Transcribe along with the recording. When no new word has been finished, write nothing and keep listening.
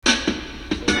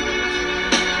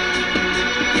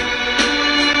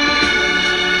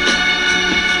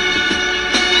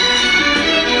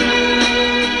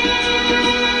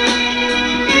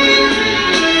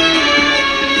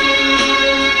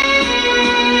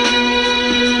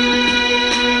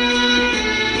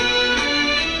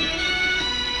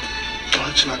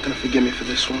give me for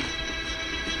this one?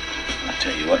 I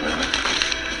tell you what, Reverend.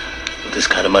 With this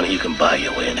kind of money, you can buy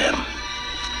your way in heaven.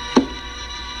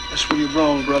 That's where you're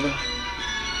wrong, brother.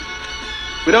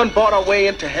 We done bought our way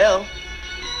into hell.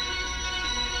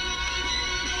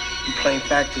 The plain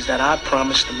fact is that I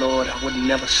promised the Lord I would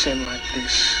never sin like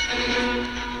this.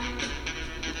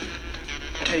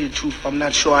 To tell you the truth, I'm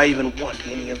not sure I even want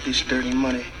any of this dirty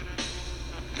money.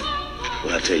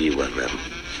 Well, I tell you what, Reverend.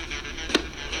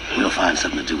 We'll find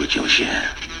something to do with your share.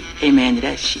 Amen to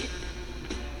that shit.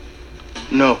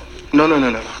 No.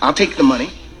 I'll take the money.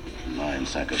 Lying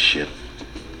sack of shit.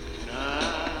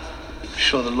 I'm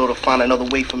sure the Lord will find another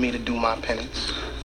way for me to do my penance.